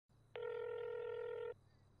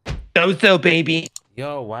So baby.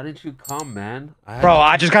 Yo, why didn't you come, man? Bro,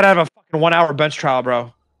 I just gotta have a fucking 1 hour bench trial,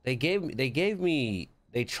 bro. They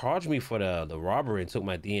charged me for the robbery and took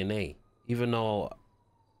my DNA, even though,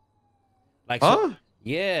 like, huh?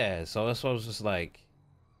 Yeah. So that's what I was just like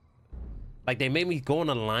they made me go in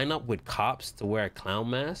a lineup with cops to wear a clown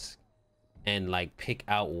mask, and like pick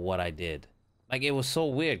out what I did. Like it was so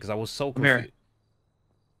weird because I was so confused.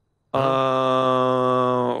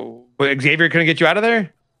 But Xavier couldn't get you out of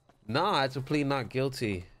there? Nah, I had to plead not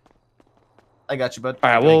guilty. I got you, bud. All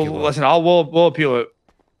right, well, listen, we'll appeal it.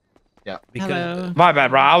 Yeah. Because my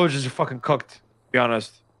bad, bro. I was just fucking cooked, to be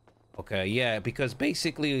honest. Okay, yeah, because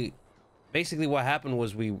basically what happened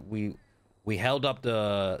was we held up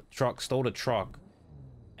the truck, stole the truck,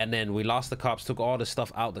 and then we lost the cops, took all the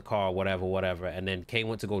stuff out the car, whatever, and then K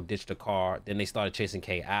went to go ditch the car. Then they started chasing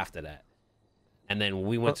K after that, and then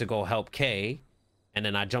we went to go help K, and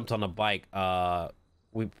then I jumped on the bike.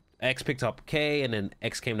 X picked up K, and then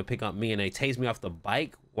X came to pick up me, and they tased me off the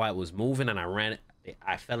bike while it was moving, and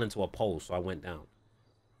I fell into a post, so I went down.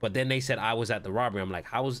 But then they said I was at the robbery. I'm like,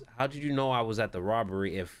 how did you know I was at the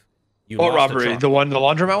robbery if you lost robbery? The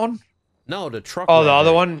laundromat one? No, the truck. Oh, robbery. The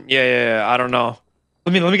other one? Yeah. I don't know.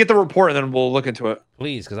 Let me get the report and then we'll look into it.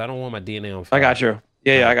 Please, because I don't want my DNA on file. I got you.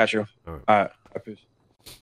 Yeah, I got you. All right. All right. Peace.